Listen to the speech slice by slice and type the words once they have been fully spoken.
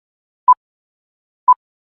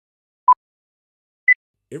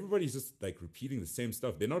everybody's just like repeating the same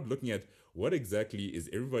stuff. They're not looking at what exactly is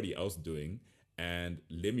everybody else doing and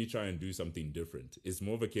let me try and do something different. It's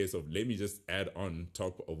more of a case of let me just add on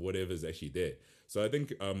top of whatever is actually there. So I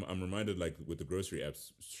think I'm reminded, like with the grocery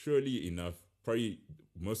apps, surely enough, probably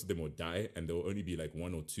most of them will die and there will only be like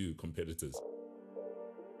one or two competitors.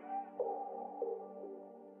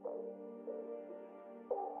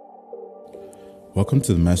 Welcome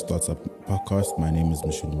to the Match Startup podcast. My name is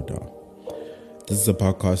Mishun Muda. This is a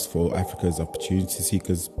podcast for Africa's opportunity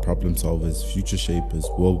seekers, problem solvers, future shapers,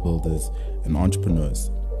 world builders, and entrepreneurs.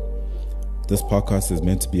 This podcast is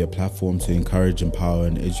meant to be a platform to encourage, empower,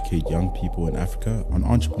 and educate young people in Africa on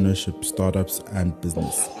entrepreneurship, startups, and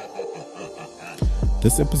business.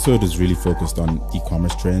 This episode is really focused on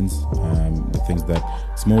e-commerce trends, the things that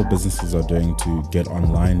small businesses are doing to get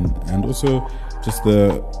online, and also just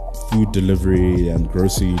the food delivery and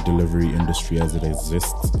grocery delivery industry as it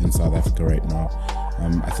exists in South Africa right now.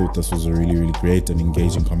 I thought this was a really, really great and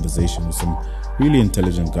engaging conversation with some really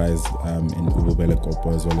intelligent guys in Ububele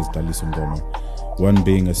Kopo as well as Daliso Ngoma. One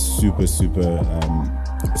being a super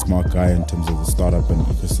smart guy in terms of the startup and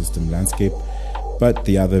ecosystem landscape, but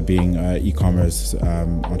the other being an e-commerce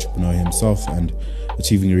entrepreneur himself and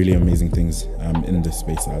achieving really amazing things in this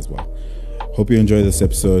space as well. Hope you enjoy this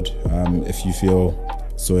episode. If you feel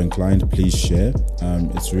so inclined, please share.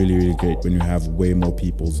 It's really, really great when you have way more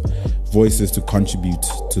people's voices to contribute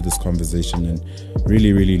to this conversation and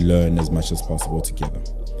really, really learn as much as possible together.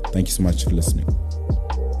 Thank you so much for listening.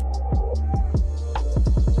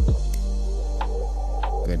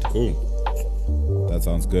 Good. Cool. That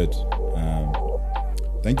sounds good.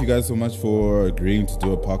 Thank you guys so much for agreeing to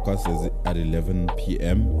do a podcast at 11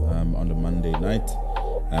 p.m. On the Monday night.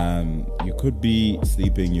 You could be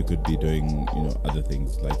sleeping, you could be doing, other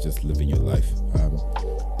things like just living your life.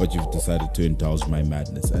 But you've decided to indulge my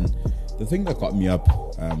madness. And the thing that got me up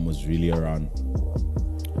was really around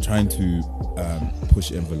trying to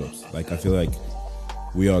push envelopes. Like, I feel like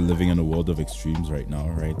we are living in a world of extremes right now,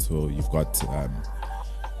 right? So you've got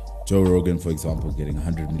Joe Rogan, for example, getting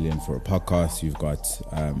 100 million for a podcast. You've got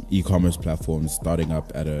e-commerce platforms starting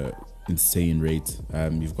up at an insane rate.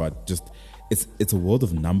 You've got just it's a world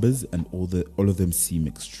of numbers, and all of them seem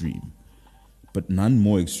extreme, but none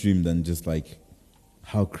more extreme than just like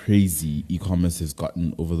how crazy e-commerce has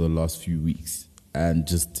gotten over the last few weeks, and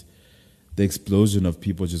just the explosion of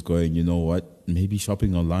people just going, you know what, maybe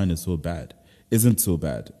shopping online isn't so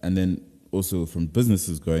bad, and then also from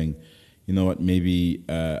businesses going, you know what, maybe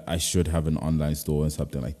I should have an online store and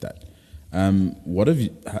something like that. What have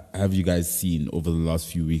you guys seen over the last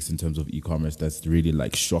few weeks in terms of e-commerce that's really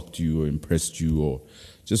like shocked you or impressed you or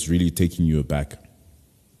just really taking you aback?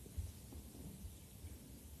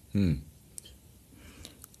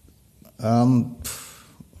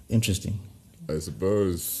 Interesting. I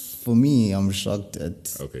suppose. For me, I'm shocked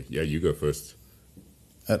at. Okay, yeah, you go first.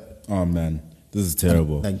 Oh man, this is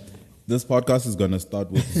terrible. This podcast is gonna start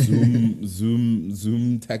with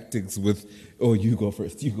Zoom tactics with, oh, you go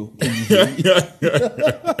first, you go.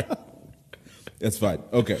 That's fine.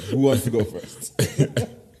 Okay, who wants to go first?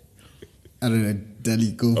 I don't know,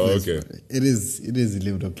 Dali, go first. Okay. It is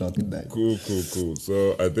 11 o'clock at night. Cool.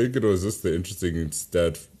 So I think it was just the interesting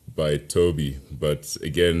stat by Toby, but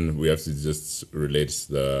again, we have to just relate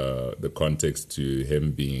the context to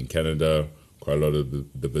him being in Canada. Quite a lot of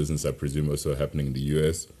the business, I presume, also happening in the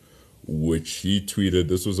US, which he tweeted.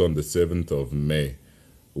 This was on the 7th of May,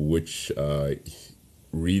 which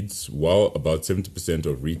reads, while about 70%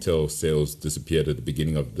 of retail sales disappeared at the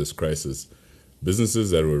beginning of this crisis, businesses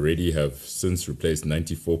that were ready have since replaced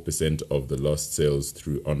 94% of the lost sales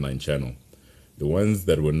through online channel. The ones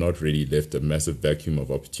that were not ready left a massive vacuum of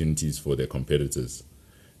opportunities for their competitors.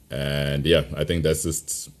 And yeah, I think that's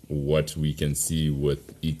just what we can see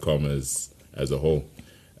with e-commerce as a whole.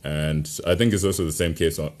 And I think it's also the same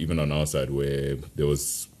case even on our side, where there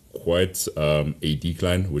was quite a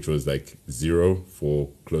decline, which was like 0 for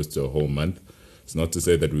close to a whole month. It's not to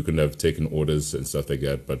say that we couldn't have taken orders and stuff like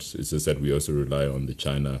that, but it's just that we also rely on the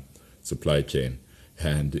China supply chain.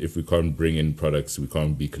 And if we can't bring in products, we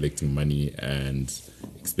can't be collecting money and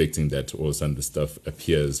expecting that all of a sudden the stuff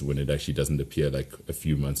appears when it actually doesn't appear like a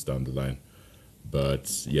few months down the line.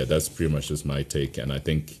 But yeah, that's pretty much just my take. And I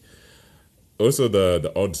think also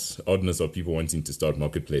the oddness of people wanting to start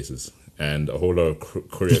marketplaces and a whole lot of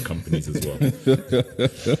courier companies as well.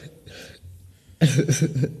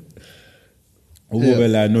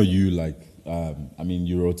 Well, I know you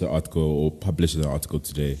you wrote an article or published an article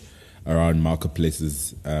today around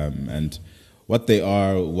marketplaces and what they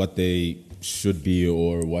are, what they should be,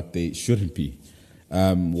 or what they shouldn't be.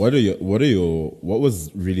 What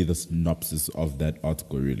was really the synopsis of that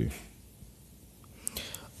article really?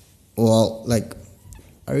 Well, like,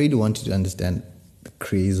 I really wanted to understand the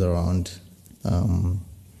craze around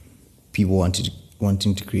people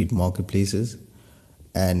wanting to create marketplaces,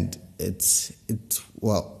 and it's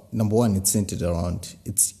well, number one, it's centered around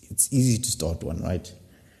it's easy to start one, right?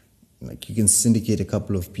 Like, you can syndicate a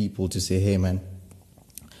couple of people to say, hey man,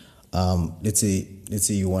 let's say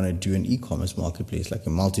you want to do an e-commerce marketplace, like a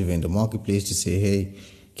multi-vendor marketplace, to say, hey,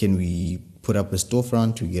 can we put up a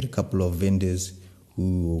storefront? We get a couple of vendors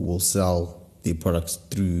who will sell their products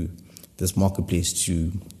through this marketplace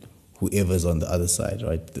to whoever's on the other side,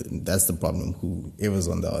 right? That's the problem, whoever's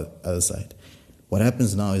on the other side. What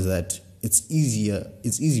happens now is that it's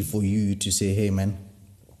easy for you to say, hey man,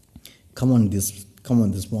 come on this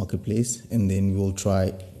marketplace, and then we'll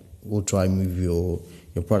try move your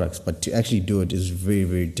products. But to actually do it is very,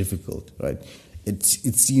 very difficult, right? It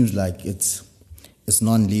seems like it's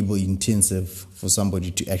non-labor intensive for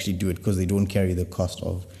somebody to actually do it, because they don't carry the cost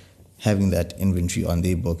of having that inventory on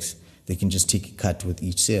their books. They can just take a cut with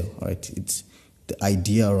each sale, right? It's the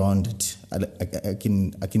idea around it. I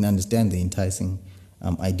can understand the enticing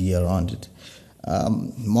idea around it.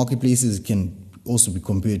 Marketplaces can also be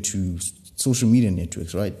compared to social media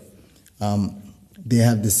networks, right? They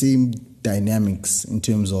have the same dynamics in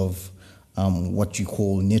terms of what you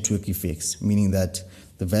call network effects, meaning that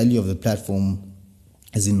the value of the platform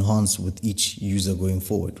is enhanced with each user going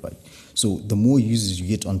forward, right? So the more users you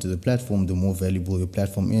get onto the platform, the more valuable your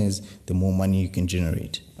platform is, the more money you can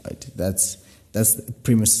generate, right? That's the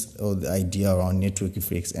premise or the idea around network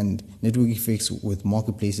effects. And network effects with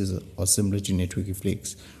marketplaces are similar to network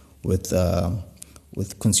effects with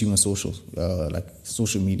consumer social, like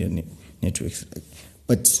social media networks.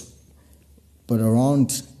 But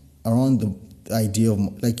around the idea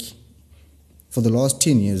of, like, for the last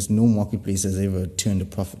 10 years, no marketplace has ever turned a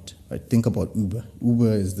profit, right? Think about Uber.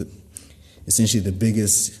 Uber is essentially the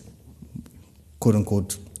biggest, quote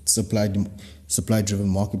unquote, supply-driven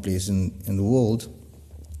marketplace in the world,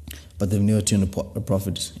 but they've never turned a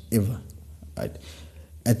profit ever, right?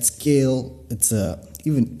 At scale, it's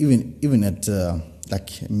even at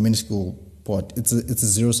like a minuscule part, it's a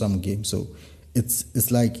zero-sum game. So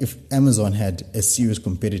it's like if Amazon had a serious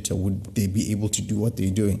competitor, would they be able to do what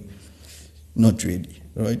they're doing? Not really,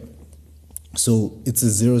 right? So it's a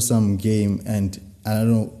zero-sum game, and I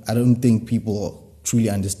don't think people truly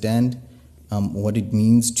understand what it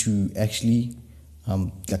means to actually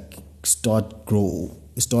like starting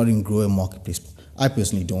grow a marketplace. I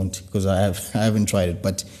personally don't, because I haven't tried it.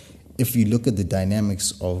 But if you look at the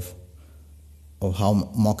dynamics of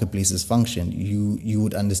how marketplaces function, you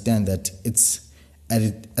would understand that it's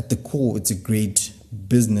at the core, it's a great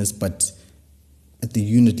business, but at the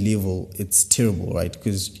unit level, it's terrible, right?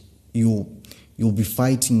 Because you'll be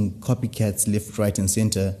fighting copycats left, right, and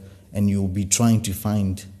center, and you'll be trying to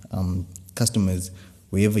find customers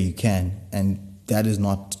wherever you can, and that is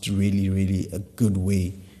not really, really a good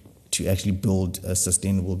way to actually build a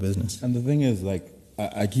sustainable business. And the thing is, like,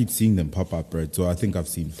 I keep seeing them pop up, right? So I think I've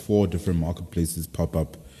seen 4 different marketplaces pop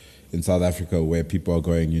up in South Africa where people are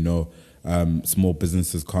going, small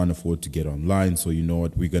businesses can't afford to get online, so you know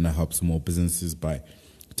what, we're going to help small businesses by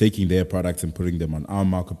taking their products and putting them on our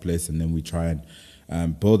marketplace, and then we try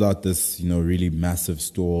and build out this, really massive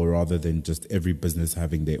store rather than just every business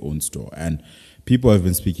having their own store. And people have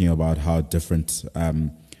been speaking about how different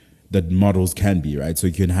the models can be, right? So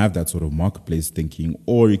you can have that sort of marketplace thinking,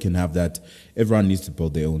 or you can have that everyone needs to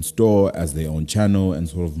build their own store as their own channel and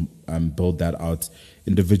sort of build that out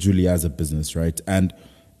individually as a business, right? And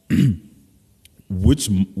which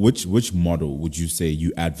model would you say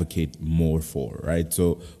you advocate more for, right?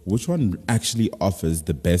 So which one actually offers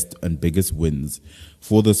the best and biggest wins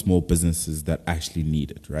for the small businesses that actually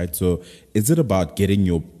need it, right? So is it about getting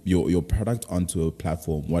your product onto a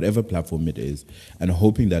platform, whatever platform it is, and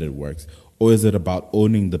hoping that it works? Or is it about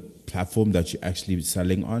owning the platform that you're actually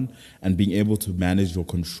selling on and being able to manage or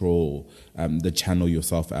control the channel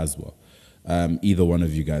yourself as well? Either one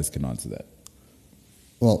of you guys can answer that.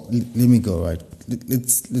 Well, let me go, right.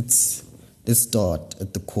 Let's start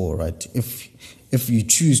at the core, right. If you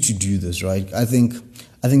choose to do this, right, I think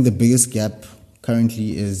the biggest gap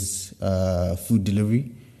currently is food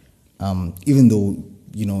delivery. Even though,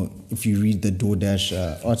 if you read the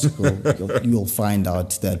DoorDash article, you'll find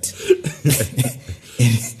out that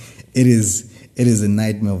it is a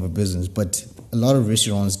nightmare of a business. But a lot of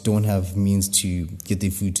restaurants don't have means to get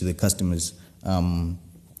their food to the customers in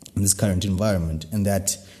this current environment, and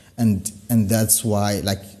that's why,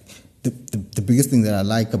 like, the biggest thing that I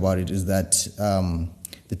like about it is that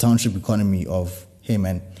the township economy of, hey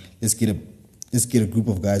man, let's get a group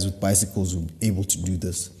of guys with bicycles who are able to do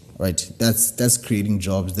this, right? That's creating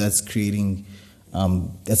jobs. That's creating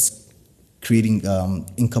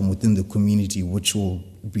income within the community, which will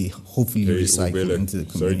be hopefully Hey, recycled Ubele, into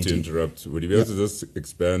the sorry community. to interrupt. Would you be able to just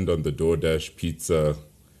expand on the DoorDash pizza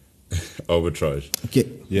arbitrage? Okay,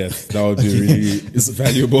 Yes, that would be really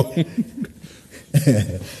valuable.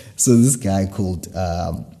 so this guy called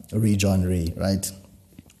Ray John Ray, right?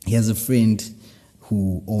 He has a friend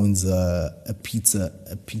who owns a pizza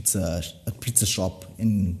shop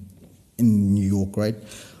in New York, right?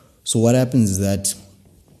 So what happens is that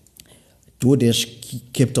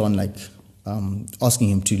DoorDash kept on asking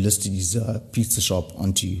him to list his pizza shop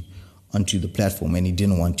onto the platform, and he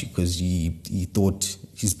didn't want to because he thought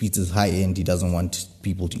his pizza is high end. He doesn't want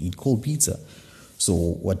people to eat cold pizza. So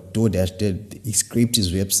what DoorDash did, he scraped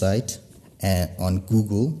his website on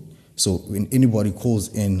Google. So when anybody calls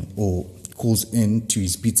in to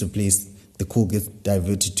his pizza place, the call gets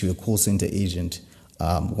diverted to a call center agent.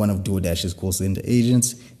 One of DoorDash's call center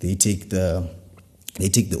agents. They take the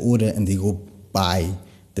order and they go buy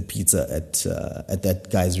the pizza at that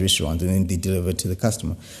guy's restaurant, and then they deliver it to the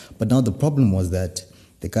customer. But now the problem was that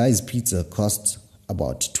the guy's pizza cost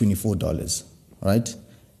about $24, right?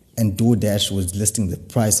 And DoorDash was listing the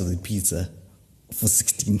price of the pizza for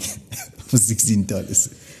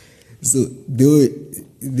 $16. So they were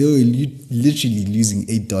literally losing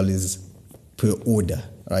 $8 per order,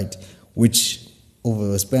 right? Which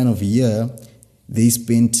over a span of a year, they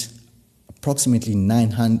spent approximately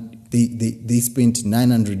 900. They spent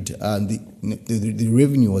 900. The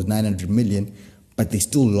revenue was 900 million, but they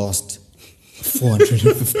still lost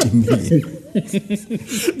 450 million.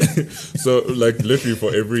 So, like, literally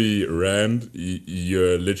for every rand,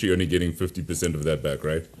 you're literally only getting 50% of that back,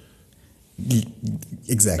 right?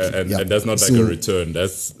 Exactly. And that's not like a return.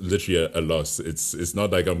 That's literally a loss. It's not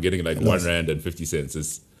like I'm getting like 1 rand and 50 cents.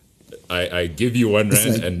 It's I give you 1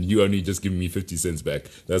 rand like, and you only just give me 50 cents back.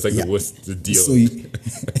 That's like the worst deal.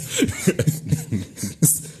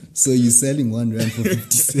 So you're selling 1 rand for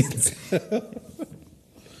 50 cents.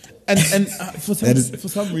 And for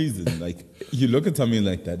some reason, like you look at something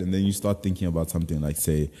like that, and then you start thinking about something like,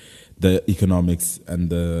 say, the economics and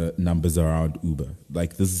the numbers around Uber.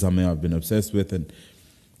 Like, this is something I've been obsessed with, and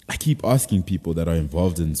I keep asking people that are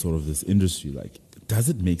involved in sort of this industry, like, does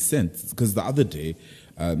it make sense? Because the other day,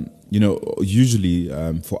 usually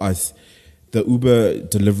for us, the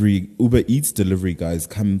Uber Eats delivery guys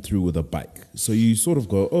come through with a bike. So you sort of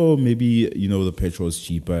go, oh, maybe, the petrol is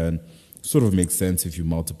cheaper, and sort of makes sense if you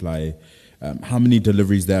multiply how many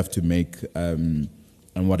deliveries they have to make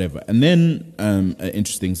and whatever. And then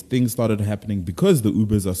interesting things started happening because the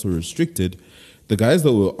Ubers are so restricted. The guys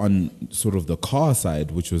that were on sort of the car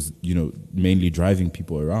side, which was, mainly driving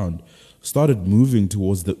people around, started moving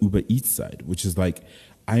towards the Uber Eats side, which is like,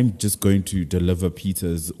 I'm just going to deliver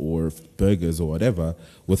pizzas or burgers or whatever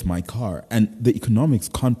with my car. And the economics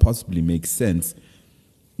can't possibly make sense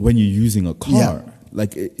when you're using a car. Yeah.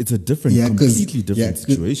 Like, it's a completely different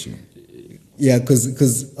situation. Yeah,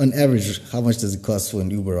 because on average, how much does it cost for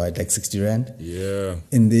an Uber ride? Like 60 rand? Yeah.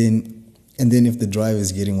 And then if the driver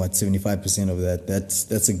is getting 75% of that,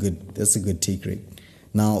 that's a good take rate.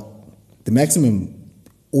 Now, the maximum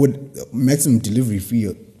delivery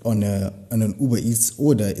fee on an Uber Eats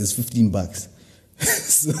order is $15.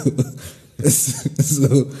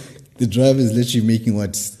 so the driver is literally making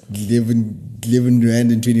 11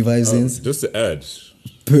 rand and 25 cents. Just to add,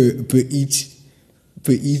 per each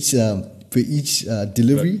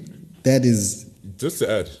delivery. That is just to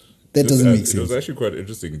add. That doesn't make sense. It was actually quite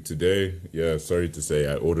interesting today. Yeah, sorry to say,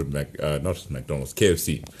 I ordered not McDonald's,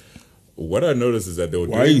 KFC. What I noticed is that they were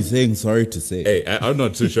Why are you saying sorry to say? Hey, I'm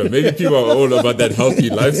not too sure. Maybe people are all about that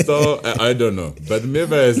healthy lifestyle. I don't know. But the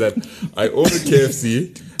matter is that I ordered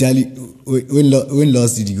KFC. Dali, when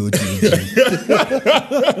last did you go to the gym?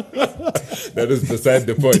 That is beside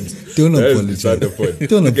the point. Don't apologize. Beside the point.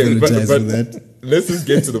 Don't apologize for that. Let's just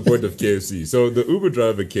get to the point of KFC. So the Uber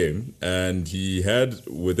driver came and he had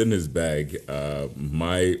within his bag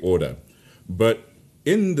my order. But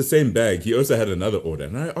in the same bag, he also had another order.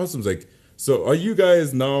 And I asked him, like, so are you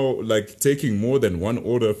guys now like taking more than one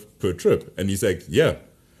order per trip? And he's like, yeah.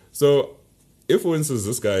 So if, for instance,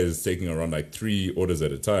 this guy is taking around like 3 orders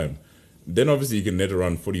at a time, then obviously you can net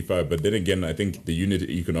around 45. But then again, I think the unit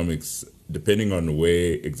economics, depending on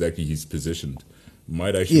where exactly he's positioned,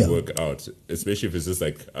 might actually work out, especially if it's just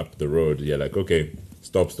like up the road. Yeah, like, okay,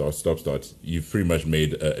 stop, start. You've pretty much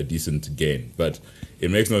made a decent gain. But it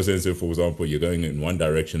makes no sense if, for example, you're going in one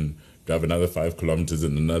direction, drive another 5 kilometers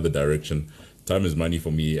in another direction time is money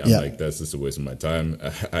for me. I'm Yeah. like, that's just a waste of my time.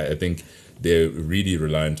 I think they're really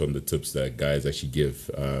reliant on the tips that guys actually give,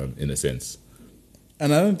 in a sense.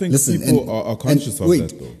 And I don't think Listen, people and- are conscious and of wait.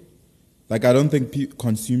 that though. Like I don't think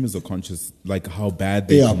consumers are conscious like how bad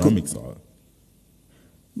the They are. economics are.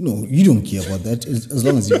 No, you don't care about that as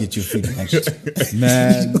long as you get your food matched.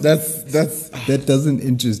 Man, that's That doesn't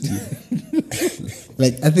interest you.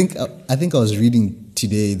 Like I think I was reading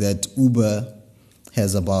today that Uber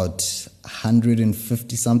has about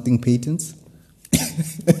 150 something patents.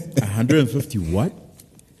 150 what?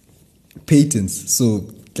 Patents. So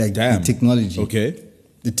like Damn. the technology. Okay.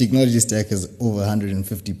 The technology stack has over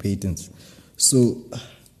 150 patents. So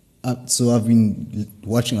I've been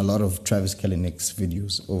watching a lot of Travis Kalanick's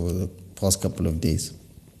videos over the past couple of days.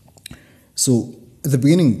 So at the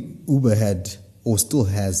beginning, Uber had or still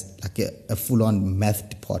has like a full-on math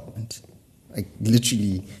department. Like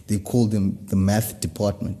literally, they call them the math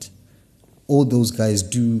department. All those guys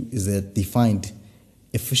do is that they find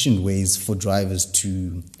efficient ways for drivers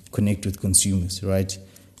to connect with consumers, right?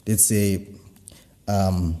 Let's say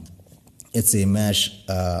Mash,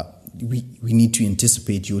 we need to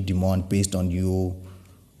anticipate your demand based on your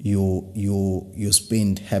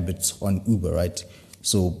spend habits on Uber, right?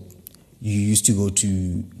 So you used to go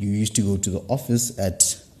to the office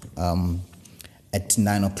at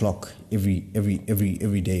 9 o'clock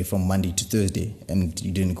every day from Monday to Thursday, and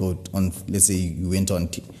you didn't go on. Let's say you went on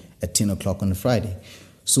at 10 o'clock on a Friday.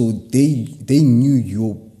 So they knew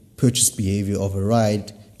your purchase behavior of a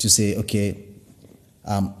ride to say, okay,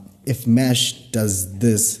 if MASH does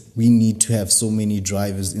this, we need to have so many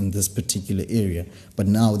drivers in this particular area. But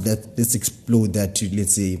now let's explode that to,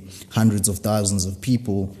 let's say, hundreds of thousands of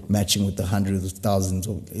people matching with the hundreds of thousands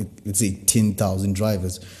of, let's say, 10,000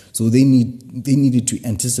 drivers. So they needed to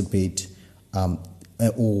anticipate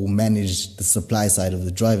or manage the supply side of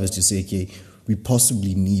the drivers to say, okay, we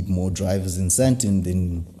possibly need more drivers in Sandton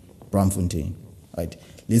than Braamfontein, right?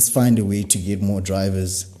 Let's find a way to get more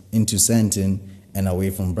drivers into Sandton and away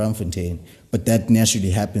from Braamfontein. But that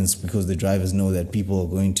naturally happens because the drivers know that people are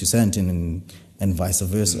going to Sandton and vice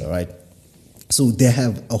versa, right? So they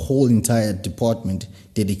have a whole entire department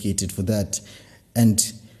dedicated for that.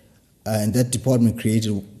 And that department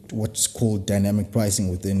created what's called dynamic pricing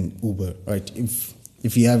within Uber, right?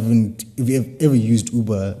 If you have ever used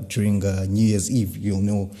Uber during New Year's Eve, you'll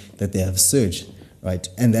know that they have surge, right?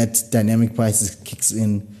 And that dynamic prices kicks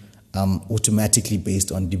in automatically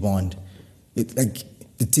based on demand.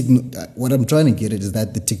 What I'm trying to get at is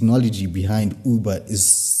that the technology behind Uber is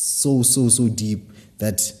so deep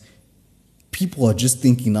that people are just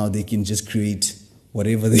thinking now they can just create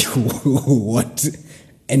whatever they want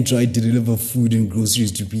and try to deliver food and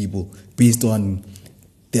groceries to people based on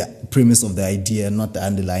the premise of the idea, not the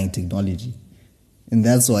underlying technology. And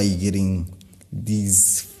that's why you're getting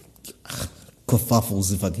these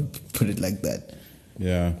kerfuffles, if I can put it like that.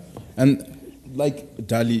 Yeah. And like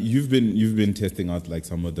Dali, you've been testing out like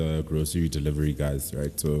some of the grocery delivery guys,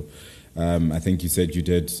 right? So I think you said you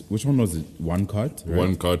did, which one was it? One Cart, right?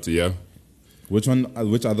 One Cart, yeah. Which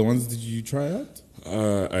other ones did you try out?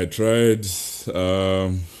 I tried,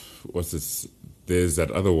 what's this? There's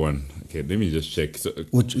that other one. Okay, let me just check. So,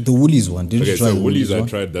 The Woolies one. Did you try so the Woolies I one?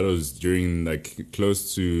 tried. That was during like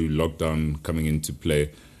close to lockdown coming into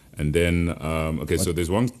play. And then, so there's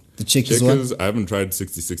one. The Checkers one? I haven't tried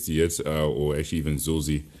 60/60 yet, or actually even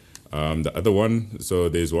Zulzi. The other one, so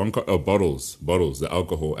there's one, Bottles, the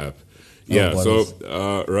alcohol app. Yeah, Bottles.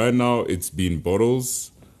 so right now it's been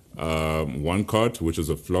Bottles, One Cart, which was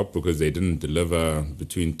a flop because they didn't deliver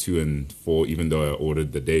between 2 and 4, even though I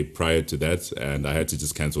ordered the day prior to that, and I had to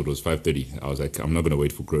just cancel. It was 5:30. I was like, I'm not going to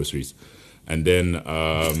wait for groceries. And then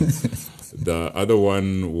the other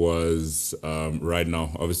one was right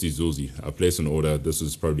now, obviously Zulzi. I placed an order. This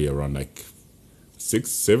was probably around like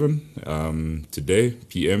 6-7 today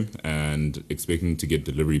PM, and expecting to get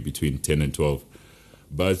delivery between 10 and 12.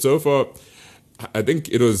 But so far, I think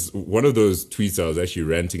it was one of those tweets I was actually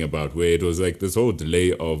ranting about, where it was like this whole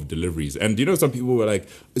delay of deliveries. And some people were like,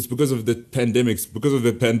 it's because of the pandemic.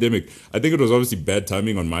 I think it was obviously bad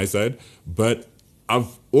timing on my side, but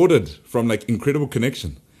I've ordered from like Incredible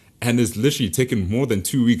Connection, and it's literally taken more than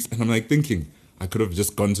 2 weeks. And I'm like thinking, I could have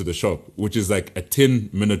just gone to the shop, which is like a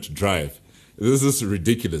 10-minute drive. This is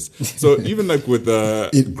ridiculous. So even like with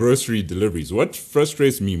grocery deliveries, what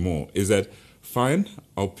frustrates me more is that, fine,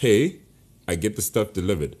 I'll pay, I get the stuff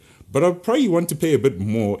delivered, but I'll probably want to pay a bit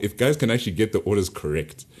more if guys can actually get the orders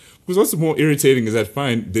correct. Because what's more irritating is that,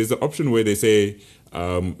 fine, there's an option where they say,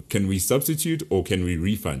 can we substitute or can we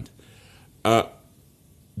refund?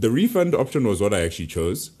 The refund option was what I actually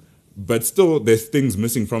chose, but still there's things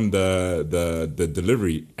missing from the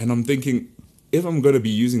delivery. And I'm thinking, if I'm going to be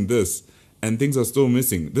using this and things are still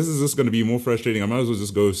missing, this is just going to be more frustrating. I might as well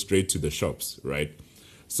just go straight to the shops, right?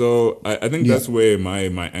 So I think that's where my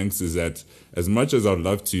angst is at. As much as I'd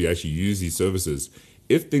love to actually use these services,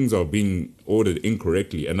 if things are being ordered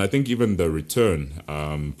incorrectly, and I think even the return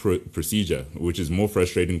procedure, which is more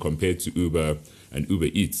frustrating compared to Uber and Uber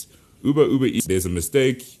Eats. Uber Eats, there's a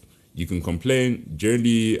mistake, you can complain.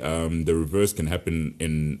 Generally, the reverse can happen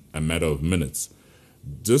in a matter of minutes.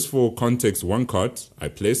 Just for context, one cart, I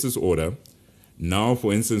place this order. Now,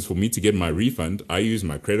 for instance, for me to get my refund, I use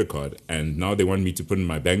my credit card, and now they want me to put in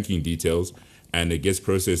my banking details, and it gets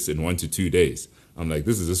processed in 1 to 2 days. I'm like,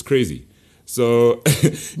 this is just crazy. So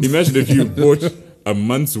imagine if you bought a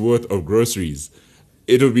month's worth of groceries.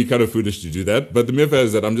 It would be kind of foolish to do that. But the myth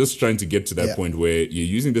is that I'm just trying to get to that point where you're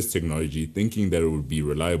using this technology thinking that it would be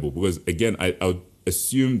reliable. Because, again, I would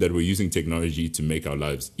assume that we're using technology to make our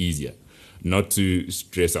lives easier, not to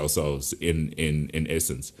stress ourselves in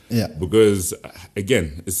essence. Yeah. Because,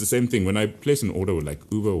 again, it's the same thing. When I place an order with like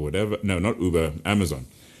Uber or whatever, no, not Uber, Amazon,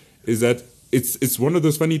 is that it's one of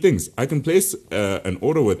those funny things. I can place an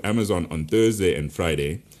order with Amazon on Thursday and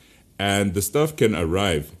Friday, and the stuff can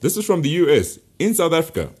arrive. This is from the US in South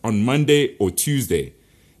Africa on Monday or Tuesday.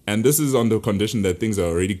 And this is on the condition that things are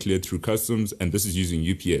already cleared through customs, and this is using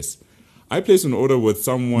UPS. I place an order with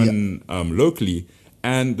someone locally,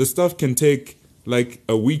 and the stuff can take like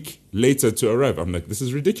a week later to arrive. I'm like, this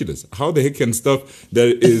is ridiculous. How the heck can stuff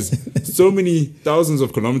that is so many thousands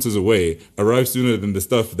of kilometers away arrive sooner than the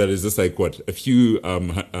stuff that is just like, what, a few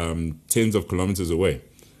tens of kilometers away?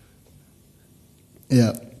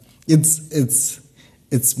 Yeah,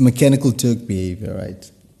 it's mechanical Turk behavior,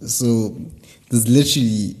 right? So there's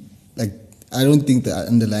literally, like, I don't think the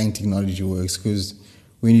underlying technology works, because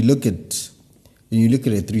when you look at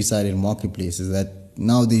a three-sided marketplace, is that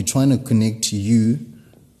now they're trying to connect to you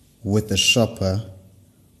with the shopper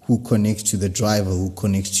who connects to the driver who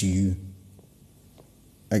connects to you.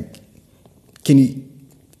 Like, can you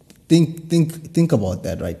think about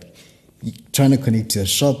that, right? You're trying to connect to a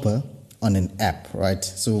shopper on an app, right?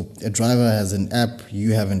 So a driver has an app,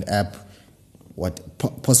 you have an app.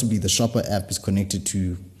 Possibly the shopper app is connected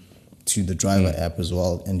to the driver app as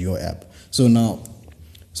well, and your app. So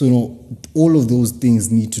all of those things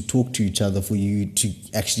need to talk to each other for you to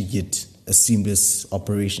actually get a seamless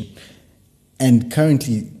operation. And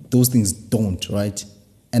currently, those things don't, right?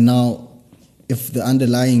 And now, if the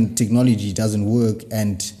underlying technology doesn't work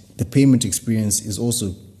and the payment experience is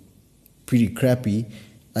also pretty crappy,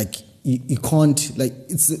 like, you can't, like,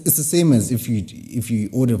 it's the same as if you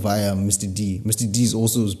order via Mr. D. Mr. D's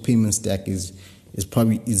also payment stack is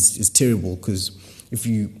probably terrible, because if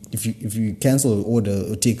you cancel an order,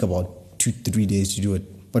 it'll take about 2-3 days to do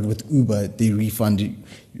it. But with Uber, they refund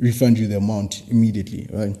you the amount immediately,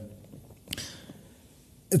 right?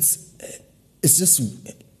 It's just,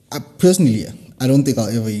 personally, I don't think I'll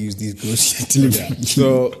ever use these grocery delivery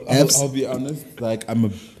So apps. I'll be honest, like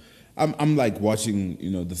I'm like watching,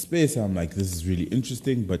 the space. I'm like, this is really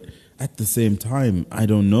interesting, but at the same time, I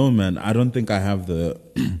don't know, man. I don't think I have the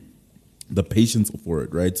the patience for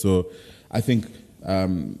it, right? So I think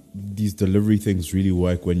these delivery things really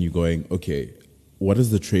work when you're going, okay, what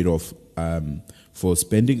is the trade-off for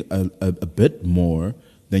spending a bit more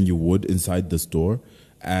than you would inside the store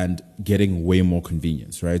and getting way more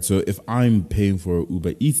convenience, right? So if I'm paying for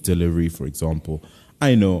Uber Eats delivery, for example,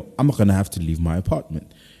 I know I'm not going to have to leave my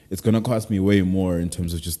apartment. It's going to cost me way more in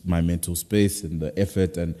terms of just my mental space and the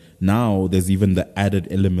effort. And now there's even the added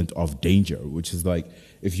element of danger, which is like,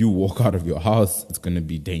 if you walk out of your house, it's going to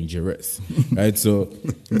be dangerous, right? So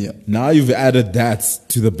now you've added that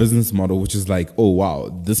to the business model, which is like, oh,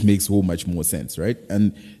 wow, this makes so much more sense, right?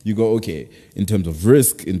 And you go, okay, in terms of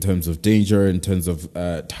risk, in terms of danger, in terms of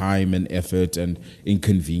time and effort and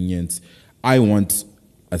inconvenience, I want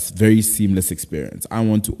a very seamless experience. I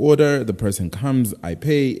want to order, the person comes, I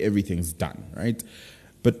pay, everything's done, right?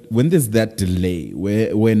 But when there's that delay,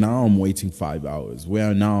 where now I'm waiting 5 hours,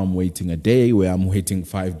 where now I'm waiting a day, where I'm waiting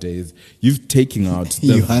 5 days, you've taken out the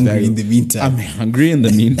You're hungry in the meantime. I'm hungry in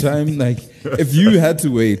the meantime. Like, if you had to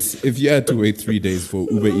wait 3 days for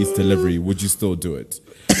Uber Eats delivery, would you still do it?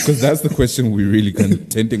 Because that's the question we're really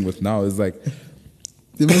contending with now. Is like,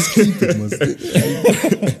 they must keep it.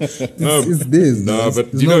 It's this. No, but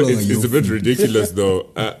it's a bit ridiculous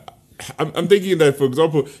though. I'm thinking that, for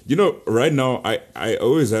example, right now, I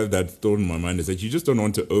always have that thought in my mind is that you just don't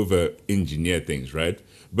want to over-engineer things, right?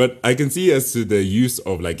 But I can see as to the use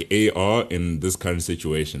of like AR in this current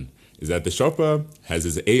situation is that the shopper has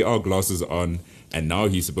his AR glasses on and now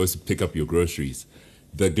he's supposed to pick up your groceries.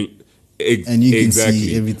 And you can exactly.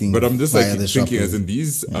 see everything But I'm just via like the thinking, shopper. as in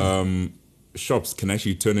these shops can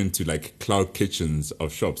actually turn into like cloud kitchens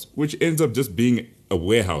of shops, which ends up just being a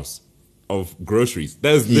warehouse of groceries.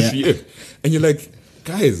 That's literally it. And you're like,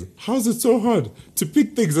 guys, how's it so hard to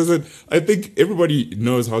pick things? I think everybody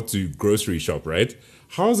knows how to grocery shop, right?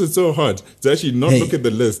 How is it so hard to actually not look at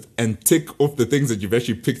the list and tick off the things that you've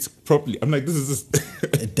actually picked properly? I'm like, this is just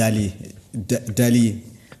Dali.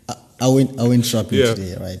 I went shopping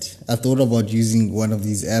today, right? I thought about using one of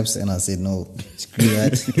these apps, and I said, no, screw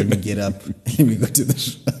that. Let me get up. Let me go to the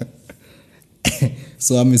shop.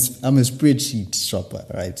 So I'm a spreadsheet shopper,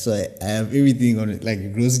 right? So I have everything on it, like a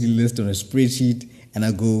grocery list on a spreadsheet, and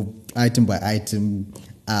I go item by item.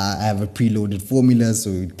 I have a preloaded formula, so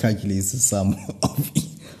it calculates the sum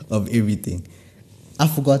of everything. I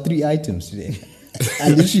forgot 3 items today. I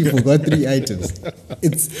literally forgot 3 items.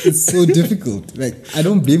 It's so difficult. Like, I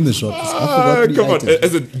don't blame the shoppers. I forgot 3 come items. on,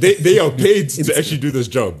 as in, they are paid to actually do this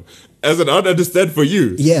job. As an, I don't understand for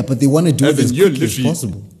you. Yeah, but they want to do As it as in, you're quickly as literally-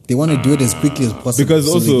 possible. They want to do it as quickly as possible. Because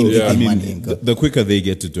so also, they can get I their mean, money and go. the quicker they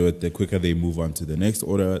get to do it, the quicker they move on to the next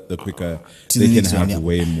order, the quicker To they the can next one, have yeah.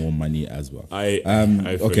 way more money as well. I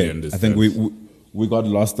fully Okay, understand. I think we got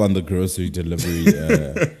lost on the grocery delivery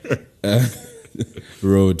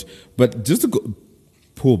road, but just to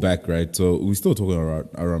pull back, right? So we're still talking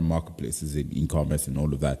around marketplaces in e-commerce and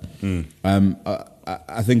all of that.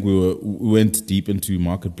 I think we went deep into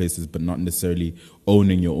marketplaces, but not necessarily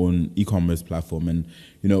owning your own e-commerce platform. And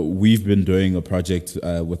we've been doing a project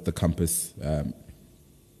with the Compass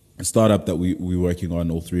startup that we're working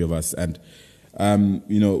on, all 3 of us, and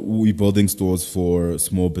we're building stores for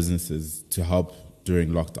small businesses to help during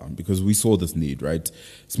lockdown, because we saw this need, right?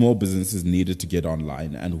 Small businesses needed to get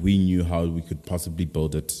online, and we knew how we could possibly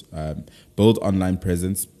build it, build online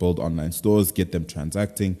presence, build online stores, get them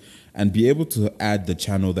transacting, and be able to add the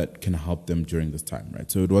channel that can help them during this time, right?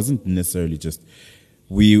 So it wasn't necessarily just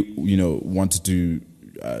we, wanted to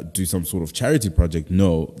do some sort of charity project.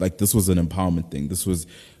 No, like, this was an empowerment thing. This was,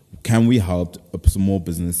 can we help a small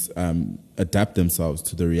business adapt themselves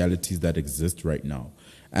to the realities that exist right now?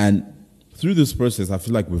 And through this process, I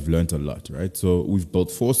feel like we've learned a lot, right? So we've built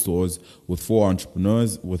 4 stores with 4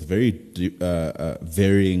 entrepreneurs with very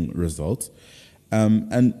varying results.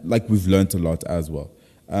 And like, we've learned a lot as well.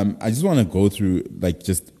 I just want to go through, like,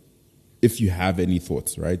 just if you have any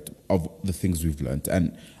thoughts, right, of the things we've learned.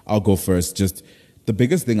 And I'll go first. Just the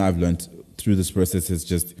biggest thing I've learned through this process is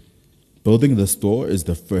just building the store is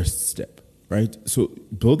the first step, right? So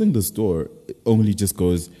building the store only just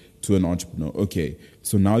goes to an entrepreneur. Okay,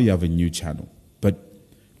 so now you have a new channel, but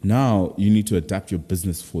now you need to adapt your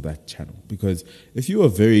business for that channel. Because if you were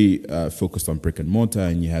very focused on brick and mortar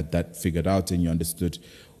and you had that figured out and you understood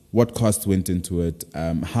what costs went into it,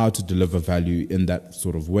 how to deliver value in that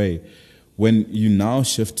sort of way, when you now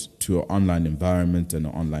shift to an online environment and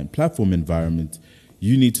an online platform environment,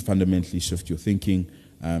 you need to fundamentally shift your thinking.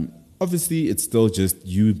 Obviously, it's still just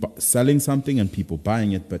you selling something and people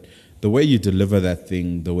buying it, but the way you deliver that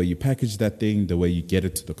thing, the way you package that thing, the way you get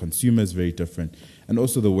it to the consumer is very different. And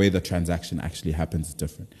also the way the transaction actually happens is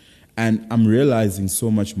different. And I'm realizing so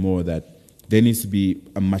much more that there needs to be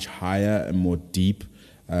a much higher and more deep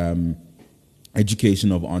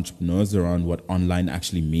education of entrepreneurs around what online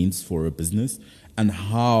actually means for a business and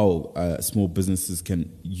how small businesses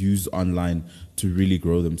can use online to really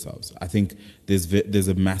grow themselves. I think there's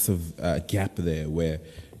a massive gap there where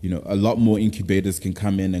a lot more incubators can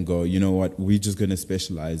come in and go, you know what, we're just going to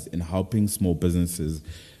specialize in helping small businesses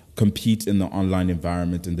compete in the online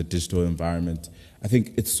environment, in the digital environment. I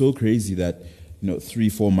think it's so crazy that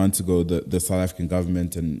 3-4 months ago, the South African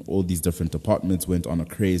government and all these different departments went on a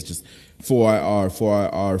craze, just 4IR,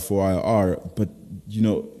 4IR, 4IR. But,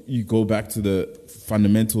 you go back to the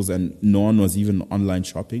fundamentals and no one was even online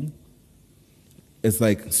shopping. It's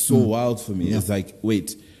like so wild for me. Yeah. It's like,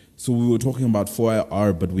 wait, so we were talking about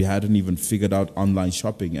 4IR, but we hadn't even figured out online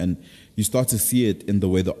shopping. And you start to see it in the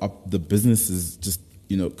way the businesses just,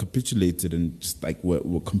 capitulated and just like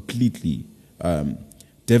were completely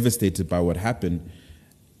devastated by what happened.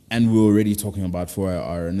 And we were already talking about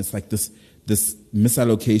 4IR. And it's like this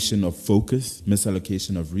misallocation of focus,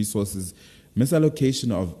 misallocation of resources,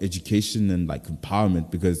 misallocation of education and like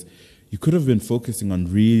empowerment, because you could have been focusing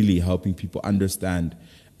on really helping people understand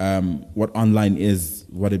what online is,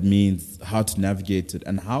 what it means, how to navigate it,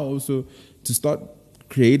 and how also to start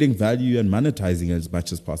creating value and monetizing it as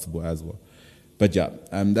much as possible as well. But yeah,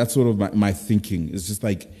 that's sort of my thinking. It's just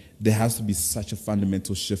like there has to be such a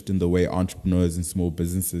fundamental shift in the way entrepreneurs and small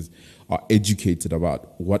businesses are educated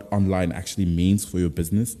about what online actually means for your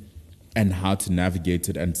business and how to navigate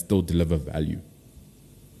it and still deliver value.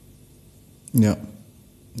 Yeah.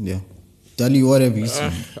 Dali, what have you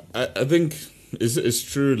seen? I think it's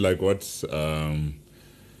true, like what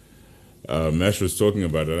Mesh was talking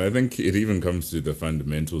about, and I think it even comes to the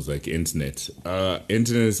fundamentals like internet.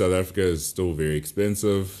 Internet in South Africa is still very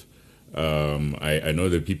expensive. I know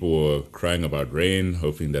that people were crying about rain,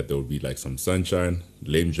 hoping that there would be like some sunshine.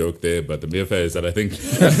 Lame joke there, but the mere fact is that I think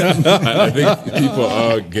I think people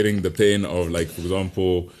are getting the pain of, like, for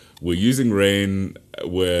example, we're using rain.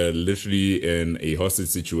 We're literally in a hostage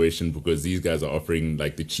situation because these guys are offering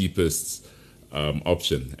like the cheapest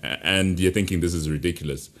option, and you're thinking this is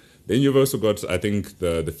ridiculous. Then you've also got, I think,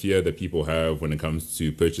 the fear that people have when it comes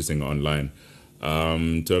to purchasing online.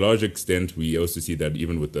 To a large extent, we also see that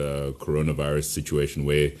even with the coronavirus situation,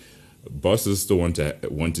 where bosses still want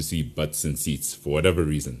to see butts and seats for whatever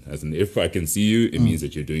reason. As in, if I can see you, it means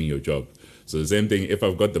that you're doing your job. So the same thing, if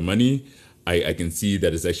I've got the money, I can see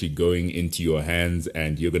that it's actually going into your hands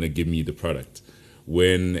and you're going to give me the product.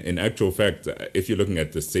 When in actual fact, if you're looking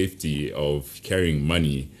at the safety of carrying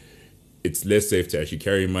money, it's less safe to actually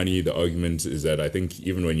carry money. The argument is that I think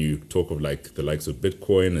even when you talk of like the likes of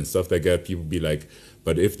Bitcoin and stuff like that, people be like,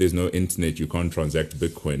 but if there's no internet, you can't transact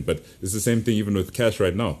Bitcoin. But it's the same thing even with cash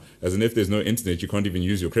right now. As in, if there's no internet, you can't even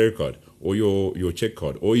use your credit card or your check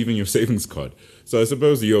card or even your savings card. So I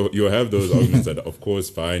suppose you'll have those arguments that, of course,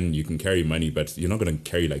 fine, you can carry money, but you're not going to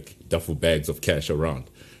carry like duffel bags of cash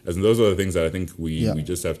around. As in, those are the things that I think we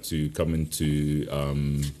just have to come into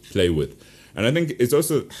play with. And I think it's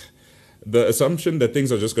also the assumption that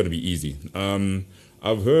things are just going to be easy.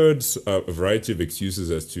 I've heard a variety of excuses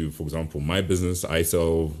as to, for example, my business. I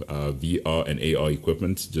sell VR and AR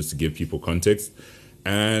equipment, just to give people context.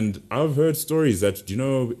 And I've heard stories that,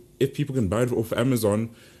 if people can buy it off Amazon,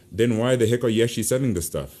 then why the heck are you actually selling this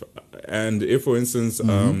stuff? And if, for instance,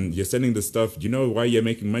 you're selling this stuff, why you're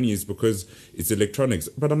making money is because it's electronics.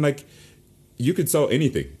 But I'm like, you could sell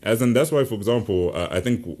anything. As in, that's why, for example, I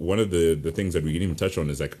think one of the things that we can even touch on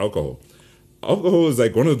is like alcohol. Alcohol is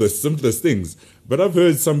like one of the simplest things, but I've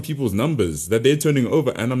heard some people's numbers that they're turning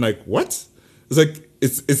over, and I'm like, what? It's like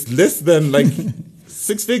it's less than like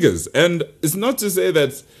 6 figures, and it's not to say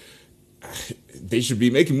that they should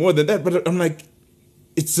be making more than that, but I'm like,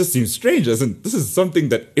 it just seems strange. As in, this is something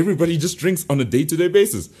that everybody just drinks on a day-to-day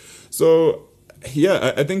basis. So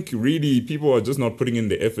yeah, I think really people are just not putting in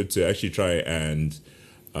the effort to actually try and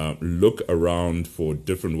look around for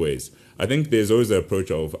different ways. I think there's always the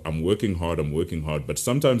approach of I'm working hard, but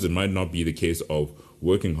sometimes it might not be the case of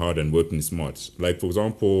working hard and working smart. Like, for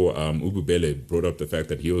example, Ububele brought up the fact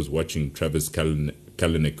that he was watching Travis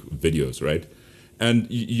Kalanick videos, right? And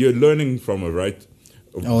you're learning from a right.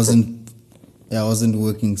 I wasn't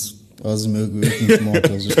working smart. I was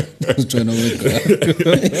trying to work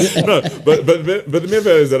hard. No, but the main fact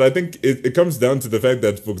is that I think it comes down to the fact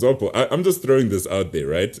that, for example, I'm just throwing this out there,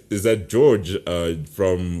 right? Is that George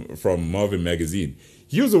from Marvin Magazine?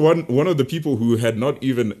 He was one of the people who had not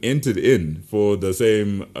even entered in for the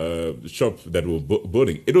same shop that we were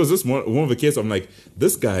building. It was just one of the cases. I'm like,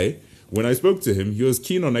 this guy. When I spoke to him, he was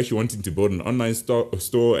keen on actually wanting to build an online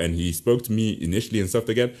store, and he spoke to me initially and stuff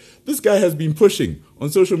like that. This guy has been pushing on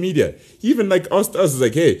social media. He even like asked us,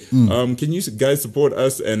 like, hey, can you guys support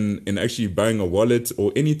us in actually buying a wallet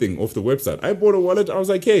or anything off the website? I bought a wallet. I was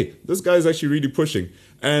like, hey, this guy is actually really pushing.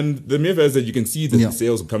 And the myth is that you can see that the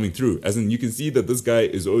sales are coming through. As in, you can see that this guy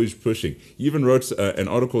is always pushing. He even wrote an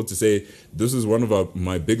article to say, this is one of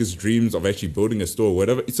my biggest dreams of actually building a store or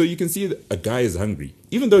whatever. So you can see that a guy is hungry,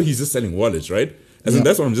 even though he's just selling wallets, right? As in,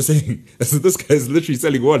 that's what I'm just saying. As in, this guy is literally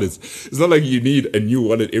selling wallets. It's not like you need a new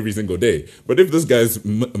wallet every single day. But if this guy's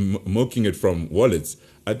milking it from wallets,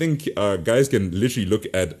 I think guys can literally look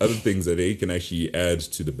at other things that they can actually add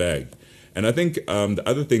to the bag. And I think the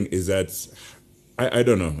other thing is that I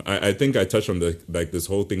don't know. I think I touched on this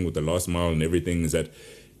whole thing with the last mile and everything, is that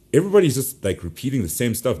everybody's just like repeating the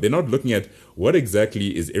same stuff. They're not looking at what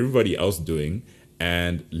exactly is everybody else doing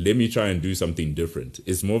and let me try and do something different.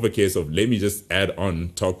 It's more of a case of let me just add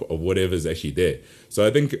on top of whatever is actually there. So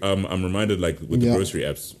I think I'm reminded, like with the grocery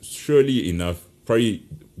apps, surely enough, probably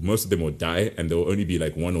most of them will die and there will only be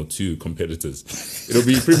like 1 or 2 competitors. It'll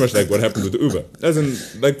be pretty much like what happened with Uber. As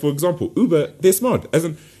in, like, for example, Uber, they're smart. As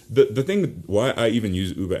in, the thing why I even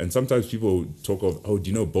use Uber, and sometimes people talk of, oh, do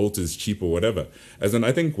you know Bolt is cheap or whatever. As in,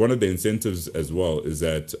 I think one of the incentives as well is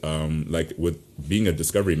that, like with being a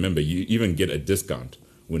Discovery member, you even get a discount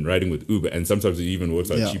when riding with Uber, and sometimes it even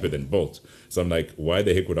works out cheaper than Bolt. So I'm like, why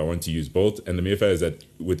the heck would I want to use Bolt? And the mere fact is that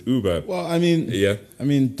with Uber, Dali,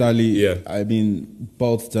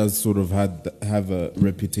 Bolt does sort of have a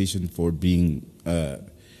reputation for being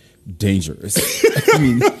dangerous. I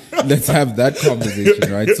mean, let's have that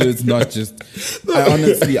conversation, right? So it's not just.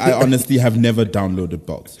 I honestly have never downloaded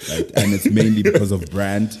Bolt, right? And it's mainly because of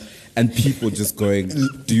brand and people just going,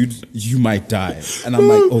 dude, you might die, and I'm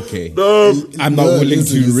like, okay, I'm not willing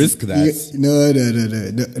to risk that.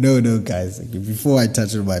 No, guys. Okay, before I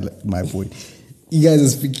touch on my point, you guys are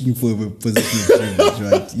speaking for a position of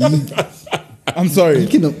privilege, right? I'm sorry. You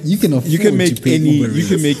can afford you can make to pay any Uber you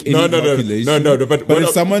can make any calculation. No. But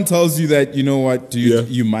if someone tells you that, you know what, dude,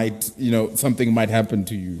 you might, something might happen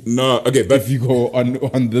to you. No, okay, but if you go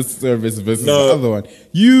on this service versus the other one,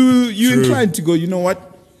 you inclined to go, you know what?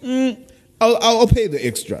 I'll pay the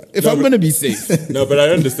extra if I'm going to be safe. No, but I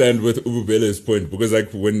understand with Ububele's point, because like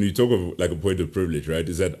when you talk of like a point of privilege, right,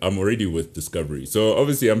 is that I'm already with Discovery. So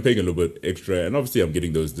obviously I'm paying a little bit extra and obviously I'm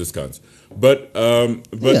getting those discounts. But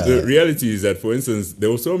the reality is that, for instance, there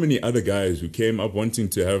were so many other guys who came up wanting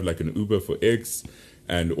to have like an Uber for X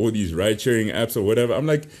and all these ride-sharing apps or whatever. I'm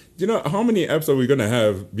like, how many apps are we going to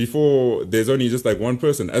have before there's only just like one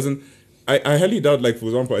person? As in, I highly doubt, like, for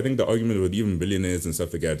example, I think the argument with even billionaires and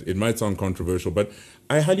stuff like that, it might sound controversial, but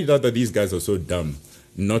I highly doubt that these guys are so dumb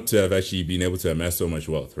not to have actually been able to amass so much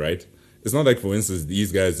wealth, right? It's not like, for instance,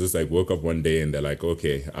 these guys just like woke up one day and they're like,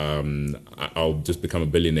 okay, I'll just become a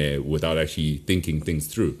billionaire without actually thinking things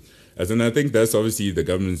through. As in, I think that's obviously the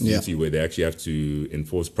government's duty, where they actually have to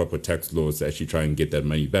enforce proper tax laws to actually try and get that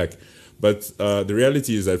money back. But the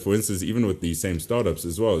reality is that, for instance, even with these same startups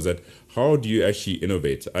as well, is that how do you actually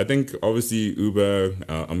innovate? I think obviously Uber,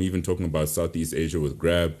 I'm even talking about Southeast Asia with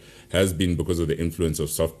Grab, has been because of the influence of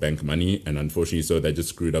SoftBank money, and unfortunately so that just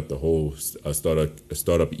screwed up the whole startup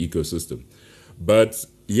ecosystem. But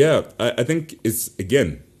yeah, I think it's,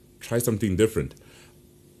 again, try something different.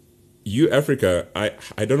 U-Africa,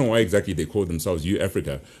 I don't know why exactly they call themselves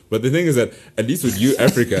U-Africa, but the thing is that at least with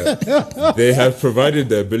U-Africa, they have provided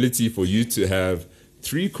the ability for you to have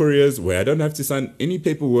 3 couriers where I don't have to sign any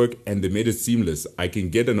paperwork, and they made it seamless. I can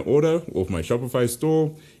get an order off my Shopify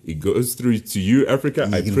store, it goes through to U-Africa,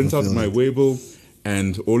 I print out my Weibo,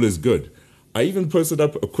 and all is good. I even posted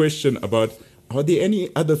up a question about, are there any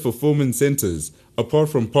other fulfillment centers apart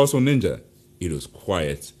from Parcel Ninja? It was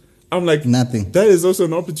quiet. I'm like, nothing. That is also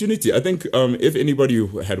an opportunity. I think if anybody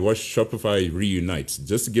had watched Shopify Reunite,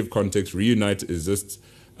 just to give context, Reunite is just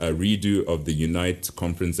a redo of the Unite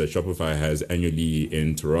conference that Shopify has annually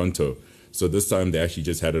in Toronto. So this time they actually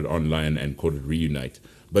just had it online and called it Reunite.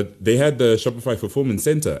 But they had the Shopify Fulfillment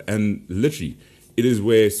Center, and literally it is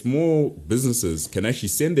where small businesses can actually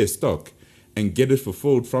send their stock and get it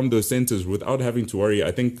fulfilled from those centers without having to worry.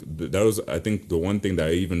 I think that was the one thing that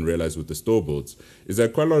I even realized with the store builds is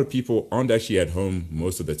that quite a lot of people aren't actually at home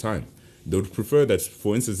most of the time. They would prefer that,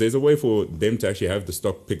 for instance, there's a way for them to actually have the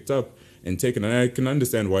stock picked up and taken. And I can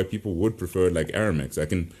understand why people would prefer like Aramex. I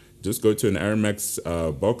can just go to an Aramex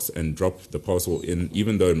box and drop the parcel in,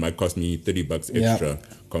 even though it might cost me $30 extra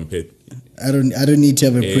compared. I don't need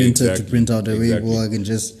to have a printer to print out a Weibo. I can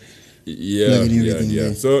just plug in everything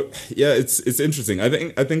there. So it's interesting.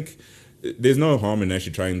 I think there's no harm in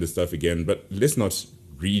actually trying this stuff again, but let's not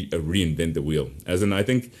reinvent the wheel. As in, I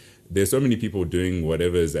think there's so many people doing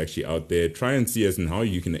whatever is actually out there. Try and see as in how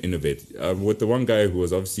you can innovate. With the one guy who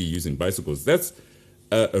was obviously using bicycles, that's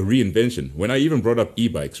a reinvention. When I even brought up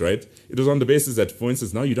e-bikes, right, it was on the basis that, for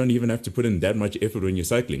instance, now you don't even have to put in that much effort when you're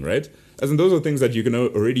cycling, right? As in, those are things that you can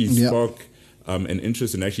already spark an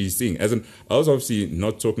interest in actually seeing. As in, I was obviously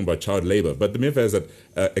not talking about child labor, but the myth is that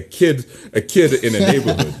a kid in a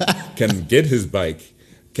neighborhood can get his bike,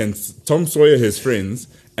 can Tom Sawyer his friends,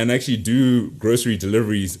 and actually do grocery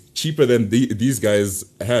deliveries cheaper than these guys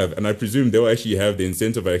have. And I presume they'll actually have the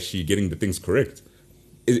incentive of actually getting the things correct.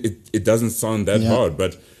 It doesn't sound that hard,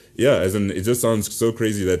 but yeah, as in, it just sounds so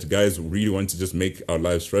crazy that guys really want to just make our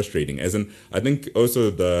lives frustrating. As in, I think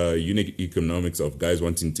also the unique economics of guys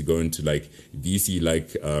wanting to go into like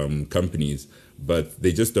VC-like companies, but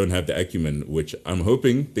they just don't have the acumen, which I'm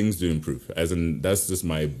hoping things do improve. As in, that's just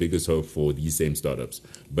my biggest hope for these same startups.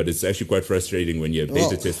 But it's actually quite frustrating when you're a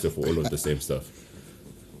beta tester for all of the same stuff.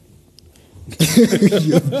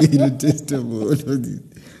 You're a beta tester for all of these.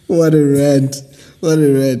 What a rant.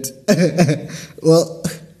 Well,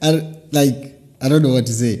 I don't know what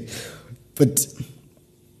to say, but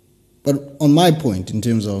on my point in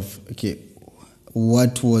terms of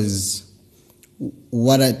what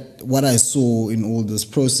I saw in all this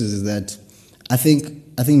process is that I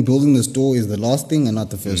think building the store is the last thing and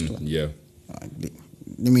not the first one. Yeah.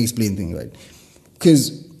 Let me explain things, right?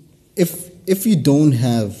 Because if you don't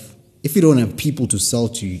have people to sell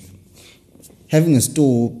to, having a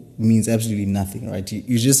store means absolutely nothing, right?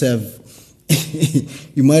 You just have,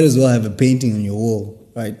 you might as well have a painting on your wall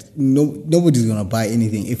right? Nobody's gonna buy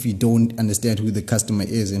anything if you don't understand who the customer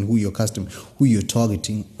is and who you're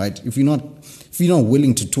targeting, right? If you're not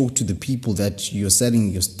willing to talk to the people that you're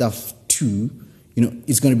selling your stuff to,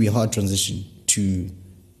 it's gonna be a hard transition to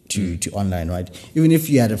online, right? Even if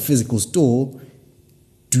you had a physical store,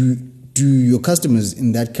 do your customers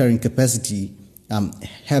in that current capacity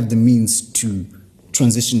have the means to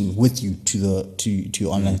transition with you to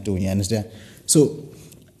your online store? You understand? So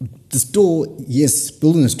the store, yes,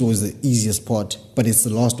 building a store is the easiest part, but it's the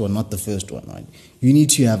last one, not the first one, right? You need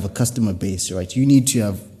to have a customer base, right? You need to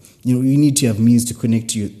have means to connect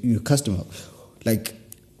to your customer. Like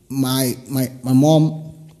my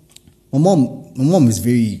mom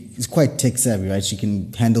is quite tech savvy, right? She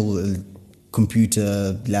can handle a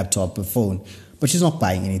computer, laptop, a phone, but she's not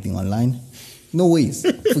buying anything online. No ways.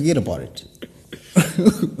 Forget about it.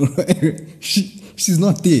 Right? She's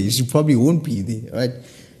not there. She probably won't be there, right?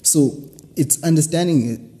 So it's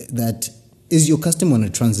understanding that, is your customer on a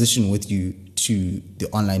transition with you to the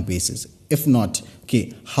online basis? If not,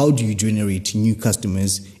 okay, how do you generate new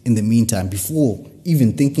customers in the meantime before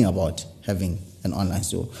even thinking about having an online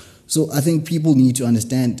store? So I think people need to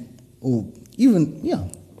understand, people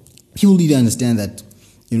need to understand that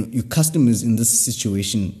your customers in this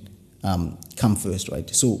situation come first, right?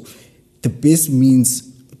 So the best means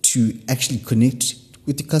to actually connect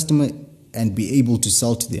with the customer and be able to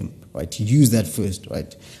sell to them, right? Use that first,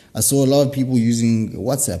 right? I saw a lot of people using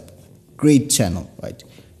WhatsApp, great channel, right?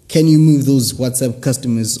 Can you move those WhatsApp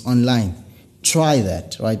customers online? Try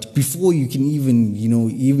that, right? Before you can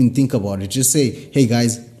even think about it, just say, hey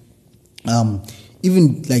guys,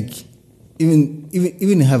 even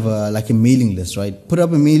have a mailing list, right? Put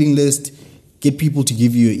up a mailing list, get people to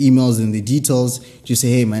give you your emails and the details. Just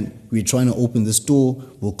say, hey man, we're trying to open the store.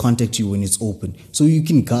 We'll contact you when it's open. So you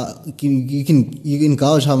can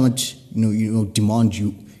gauge how much demand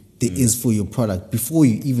there is for your product before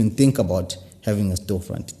you even think about having a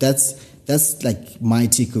storefront. That's like my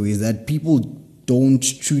takeaway, is that people don't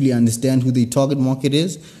truly understand who their target market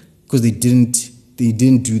is because they didn't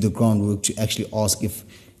do the groundwork to actually ask if,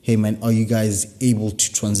 hey man, are you guys able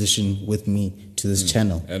to transition with me to this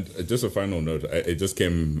channel? And just a final note, it just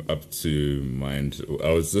came up to mind.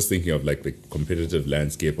 I was just thinking of like the competitive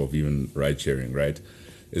landscape of even ride sharing, right?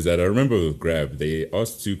 Is that I remember with Grab, they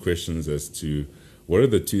asked 2 questions as to what are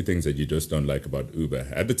the 2 things that you just don't like about Uber?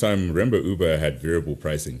 At the time, remember Uber had variable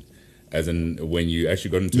pricing. As in, when you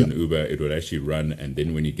actually got into an Uber, it would actually run, and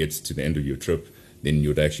then when you get to the end of your trip, then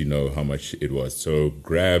you'd actually know how much it was. So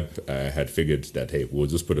Grab had figured that, hey, we'll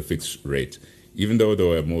just put a fixed rate, even though they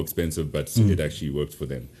were more expensive, but it actually worked for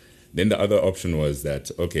them. Then the other option was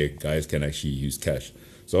that, okay, guys can actually use cash.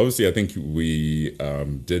 So obviously, I think we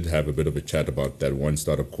did have a bit of a chat about that one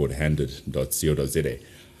startup called handed.co.za.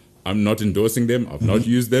 I'm not endorsing them. I've not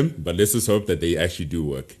used them, but let's just hope that they actually do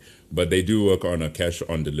work. But they do work on a cash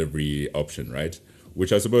on delivery option, right?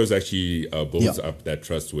 Which I suppose actually builds up that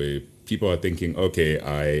trust where people are thinking, okay,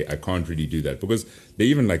 I can't really do that. Because they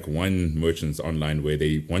even like one merchants online where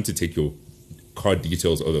they want to take your card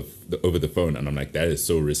details over the phone. And I'm like, that is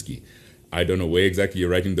so risky. I don't know where exactly you're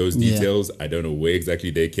writing those details. I don't know where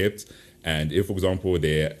exactly they're kept. And if, for example,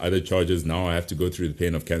 there are other charges, now I have to go through the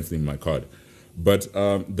pain of canceling my card. But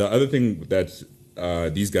the other thing that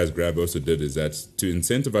these guys Grab also did is that to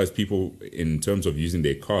incentivize people in terms of using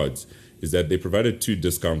their cards is that they provided 2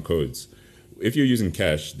 discount codes. If you're using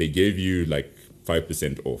cash, they gave you like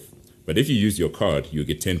 5% off. But if you use your card, you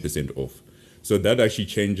get 10% off. So that actually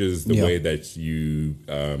changes the way that you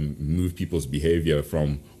move people's behavior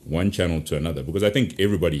from one channel to another. Because I think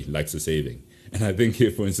everybody likes a saving. And I think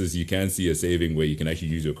if, for instance, you can see a saving where you can actually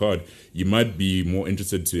use your card, you might be more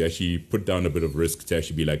interested to actually put down a bit of risk to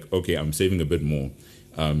actually be like, okay, I'm saving a bit more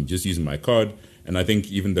just using my card. And I think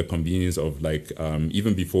even the convenience of like,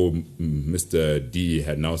 even before Mr. D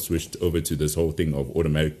had now switched over to this whole thing of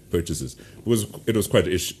automatic purchases, it was quite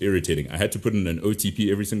irritating. I had to put in an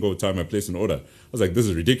OTP every single time I placed an order. I was like, this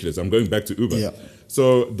is ridiculous. I'm going back to Uber. Yeah.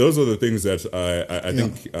 So those are the things that I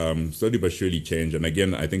think slowly but surely change. And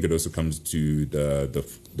again, I think it also comes to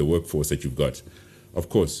the workforce that you've got. Of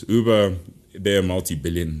course, Uber, they're a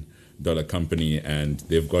multi-billion-dollar company and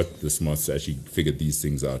they've got the smarts to actually figure these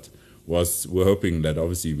things out. Whilst we're hoping that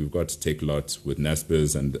obviously we've got to take a lot with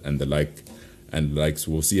Naspers and the like, and likes.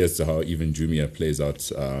 We'll see as to how even Jumia plays out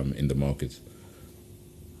in the market.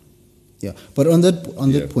 Yeah, but on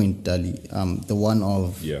that point, Dali, the one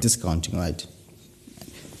of discounting, right?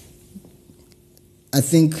 I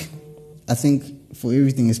think for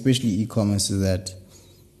everything, especially e-commerce, is that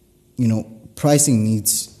pricing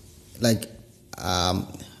needs like I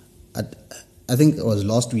think it was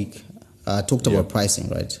last week. talked about pricing,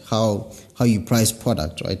 right? How you price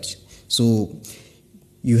product, right? So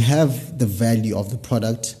you have the value of the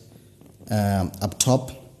product up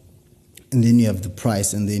top, and then you have the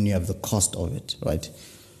price, and then you have the cost of it, right?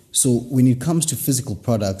 So when it comes to physical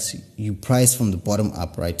products, you price from the bottom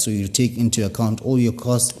up, right? So you take into account all your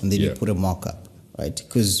costs, and then you put a markup, right?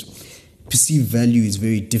 Because perceived value is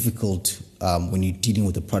very difficult when you're dealing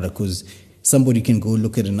with a product, because somebody can go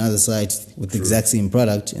look at another site with the exact same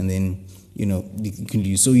product, and then you can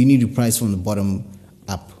do. So you need to price from the bottom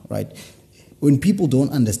up, right? When people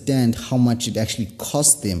don't understand how much it actually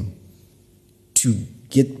costs them to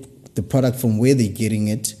get the product from where they're getting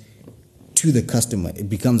it to the customer, it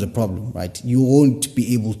becomes a problem, right? You won't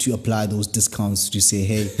be able to apply those discounts to say,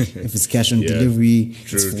 hey, if it's cash on delivery,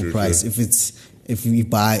 it's full price. If you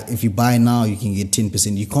buy now, you can get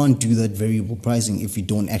 10%. You can't do that variable pricing if you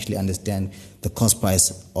don't actually understand the cost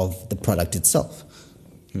price of the product itself.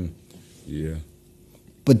 Yeah.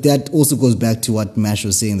 But that also goes back to what Mash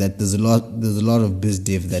was saying, that there's a lot of biz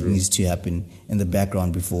dev that needs to happen in the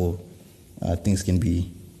background before things can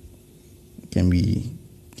be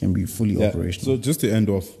fully operational. So just to end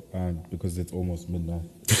off, because it's almost midnight,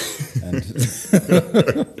 and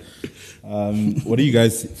what do you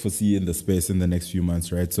guys foresee in the space in the next few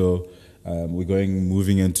months, right? So we're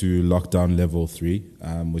moving into lockdown level 3,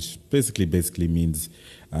 which basically means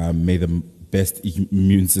may the best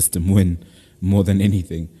immune system win more than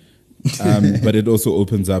anything. But it also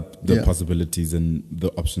opens up the possibilities and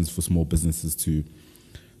the options for small businesses to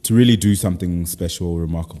really do something special,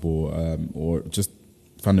 remarkable, or just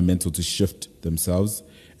fundamental to shift themselves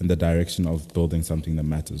in the direction of building something that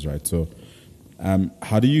matters, right? So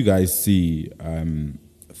how do you guys see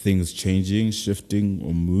things changing, shifting,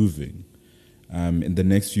 or moving in the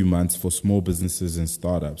next few months for small businesses and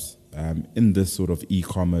startups in this sort of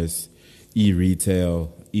e-commerce,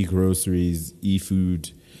 e-retail, e-groceries,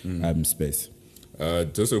 e-food space?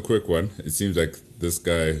 Just a quick one. It seems like this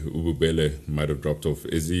guy, Ububele, might have dropped off.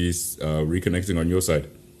 Is he reconnecting on your side?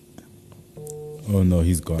 Oh, no,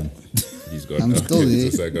 he's gone. He's gone. I'm still there.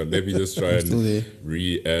 Just like, let me just try and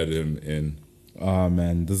re-add him in. Oh,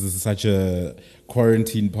 man, this is such a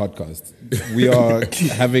quarantine podcast. We are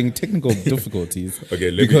having technical difficulties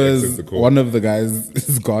because one of the guys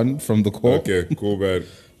is gone from the call. Okay, cool, man.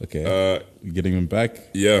 Okay, you're getting him back?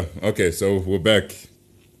 Yeah, okay, so we're back.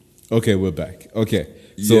 Okay, we're back. Okay,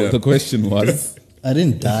 so the question was... I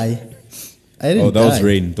didn't die. That was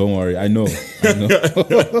rain. Don't worry. I know. This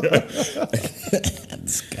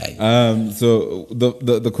guy. So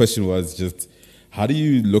the question was just, how do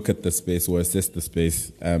you look at the space or assess the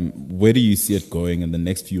space? Where do you see it going in the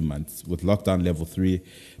next few months? With lockdown level 3,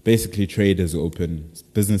 basically trade is open.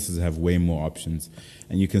 Businesses have way more options,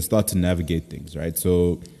 and you can start to navigate things, right?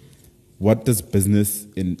 So what does business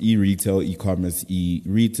in e-retail, e-commerce,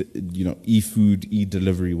 e-food,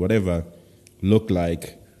 e-delivery, whatever, look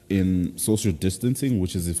like in social distancing,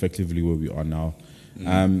 which is effectively where we are now?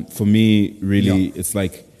 For me, really, it's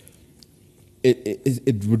like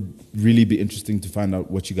it would really be interesting to find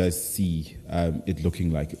out what you guys see it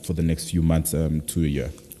looking like for the next few months to a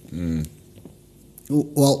year.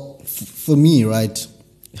 Well, for me, right,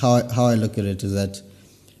 how I look at it is that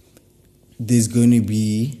there's going to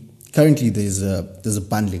be currently there's a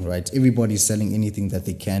bundling, right? Everybody's selling anything that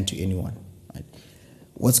they can to anyone.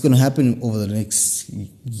 What's going to happen over the next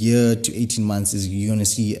year to 18 months is you're going to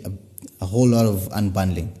see a whole lot of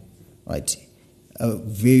unbundling, right?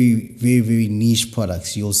 Very, very, very niche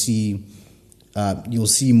products. You'll see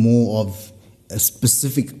more of a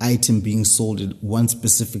specific item being sold at one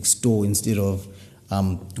specific store instead of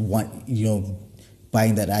buying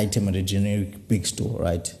that item at a generic big store,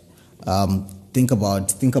 right? Think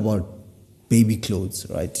about baby clothes,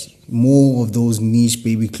 right? More of those niche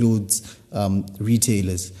baby clothes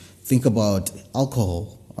retailers. Think about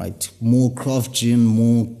alcohol, right? More craft gin,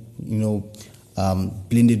 more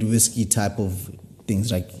blended whiskey type of things,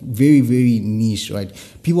 like very, very niche, right?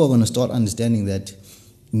 People are going to start understanding that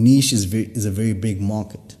niche is a very big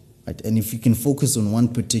market, right? And if you can focus on one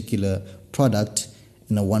particular product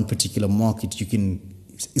in a one particular market, you can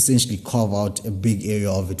essentially carve out a big area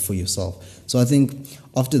of it for yourself. So I think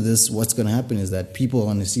after this, what's going to happen is that people are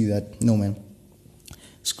going to see that, no, man,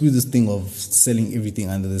 screw this thing of selling everything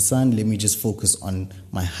under the sun. Let me just focus on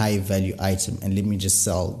my high value item and let me just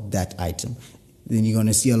sell that item. Then you're going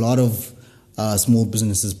to see a lot of small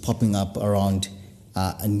businesses popping up around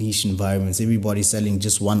a niche environments. Everybody's selling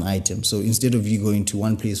just one item. So instead of you going to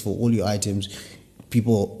one place for all your items,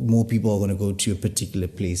 more people are going to go to a particular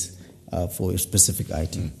place for a specific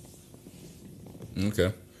item.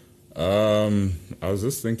 Okay. I was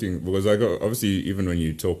just thinking because I go obviously even when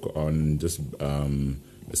you talk on just a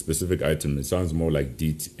specific item, it sounds more like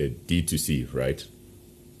D2C, right?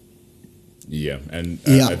 Yeah, and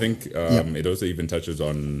Yeah. I think it also even touches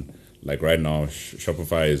on like right now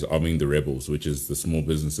Shopify is arming the rebels, which is the small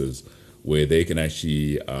businesses where they can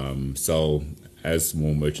actually sell as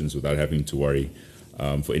small merchants without having to worry.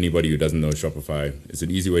 For anybody who doesn't know Shopify, it's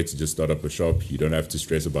an easy way to just start up a shop. You don't have to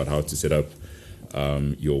stress about how to set up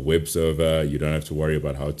your web server. You don't have to worry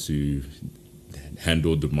about how to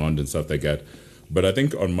handle demand and stuff like that. But I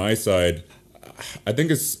think on my side, I think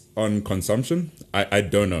it's on consumption. I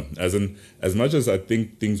don't know. As much as I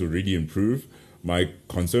think things will really improve, my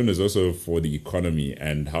concern is also for the economy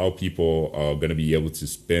and how people are going to be able to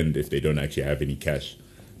spend if they don't actually have any cash.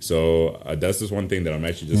 So that's just one thing that I'm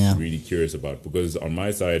actually just really curious about, because on my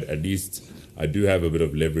side, at least, I do have a bit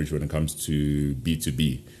of leverage when it comes to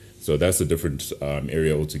B2B. So that's a different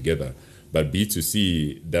area altogether. But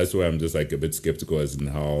B2C, that's where I'm just like a bit skeptical as in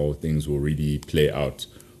how things will really play out.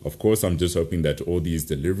 Of course, I'm just hoping that all these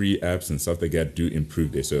delivery apps and stuff like that do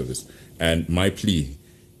improve their service. And my plea,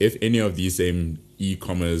 if any of these same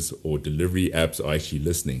e-commerce or delivery apps are actually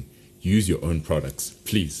listening, use your own products,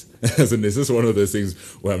 please. As in, this is one of those things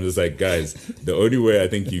where I'm just like, guys, the only way I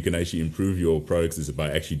think you can actually improve your products is by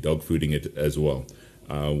actually dog fooding it as well,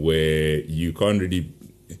 where you can't really.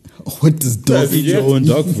 What does dog Eat your own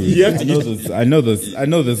dog food. You have to I know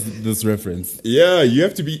this reference. Yeah, you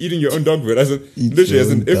have to be eating your own dog food.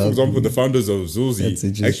 If, for example, the founders of That's Zulzi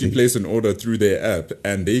interesting. actually place an order through their app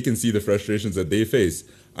and they can see the frustrations that they face,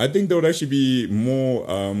 I think they would actually be more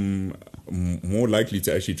likely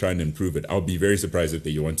to actually try and improve it. I'll be very surprised if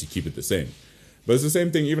they want to keep it the same. But it's the same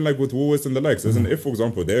thing, even like with Woolworths and the likes. As in, if, for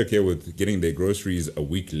example, they're okay with getting their groceries a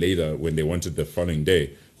week later when they wanted the following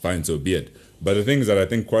day, fine, so be it. But the thing is that I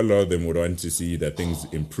think quite a lot of them would want to see that things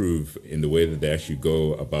improve in the way that they actually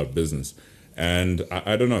go about business. And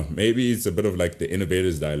I don't know, maybe it's a bit of like the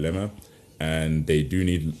innovator's dilemma, and they do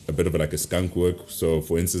need a bit of like a skunk work. So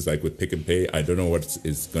for instance, like with Pick and Pay, I don't know what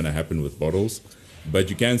is going to happen with bottles,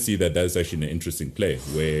 but you can see that that's actually an interesting play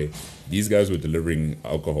where these guys were delivering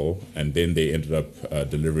alcohol and then they ended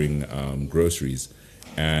up delivering groceries.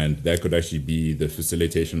 And that could actually be the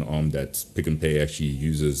facilitation arm that Pick and Pay actually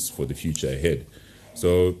uses for the future ahead.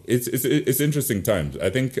 So it's interesting times. I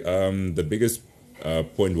think the biggest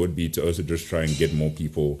point would be to also just try and get more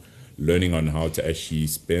people learning on how to actually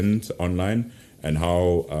spend online and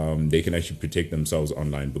how they can actually protect themselves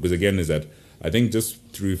online. Because again, is that I think just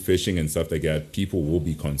through phishing and stuff like that, people will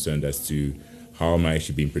be concerned as to how am I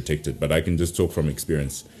actually being protected. But I can just talk from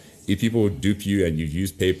experience. If people dupe you and you've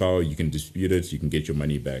used PayPal, you can dispute it, you can get your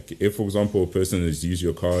money back. If, for example, a person has used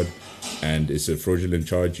your card and it's a fraudulent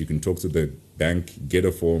charge, you can talk to the bank, get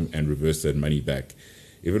a form, and reverse that money back.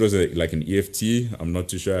 If it was like an EFT, I'm not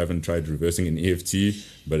too sure. I haven't tried reversing an EFT,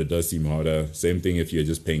 but it does seem harder. Same thing if you're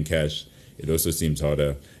just paying cash. It also seems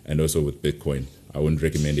harder. And also with Bitcoin. I wouldn't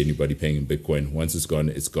recommend anybody paying in Bitcoin. Once it's gone,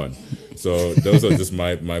 it's gone. So those are just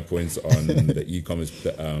my points on the e-commerce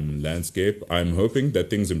landscape. I'm hoping that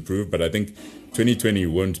things improve, but I think 2020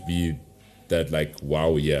 won't be that like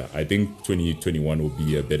wow year. I think 2021 will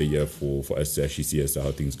be a better year for us to actually see as to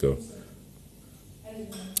how things go.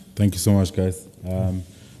 Thank you so much, guys.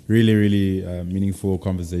 Really meaningful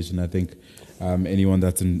conversation. I think anyone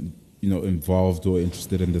that's involved or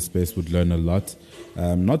interested in this space would learn a lot,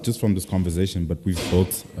 not just from this conversation, but we've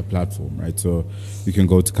built a platform, right? So you can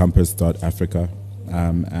go to compass.africa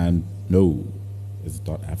and no, it's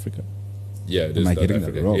 .africa. Yeah, it Am is I getting that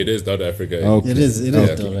 .africa. wrong? It is .africa. Okay. It is Yeah,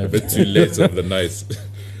 dot a Africa. bit too late of the night.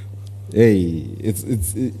 Hey, it's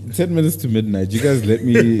 10 minutes to midnight. You guys let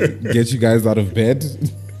me get you guys out of bed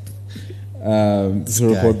to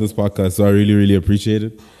record this podcast. So I really appreciate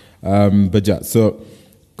it. But yeah, so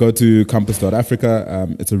go to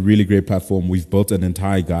compass.africa. It's a really great platform. We've built an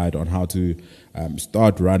entire guide on how to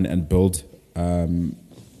start, run, and build an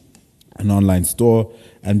online store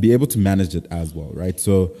and be able to manage it as well, right?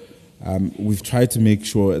 So we've tried to make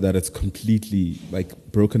sure that it's completely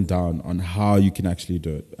like broken down on how you can actually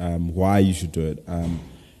do it, why you should do it,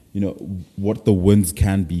 what the wins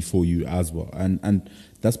can be for you as well. And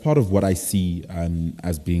that's part of what I see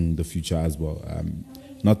as being the future as well.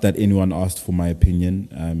 Not that anyone asked for my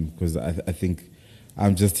opinion, because I think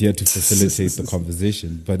I'm just here to facilitate the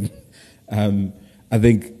conversation. But I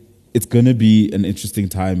think it's going to be an interesting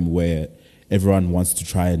time where everyone wants to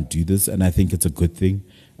try and do this, and I think it's a good thing.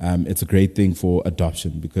 It's a great thing for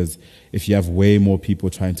adoption, because if you have way more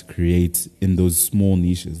people trying to create in those small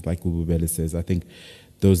niches, like Ububele says, I think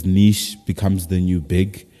those niche becomes the new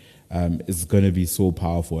big. Is going to be so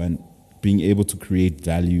powerful. And being able to create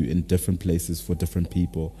value in different places for different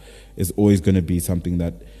people is always going to be something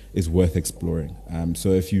that is worth exploring.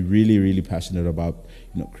 So if you're really, really passionate about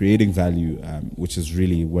creating value, which is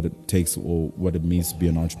really what it takes or what it means to be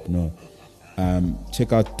an entrepreneur,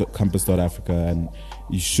 check out Compass.Africa, and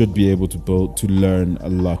you should be able to learn a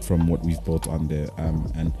lot from what we've built on there,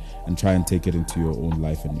 and try and take it into your own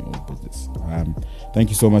life and your own business. Thank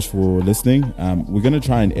you so much for listening. We're going to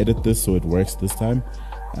try and edit this so it works this time,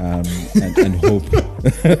 and hope.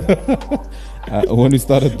 When we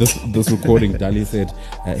started this recording, Dali said,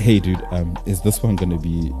 hey dude, is this one going to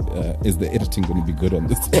be, is the editing going to be good on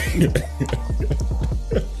this one?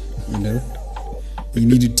 You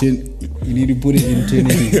need to put it in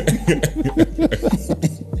 1080.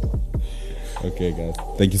 Okay, guys.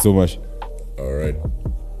 Thank you so much. All right.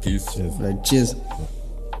 Peace. Cheers. Right, cheers.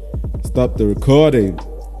 Stop the recording.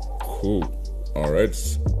 Cool. All right.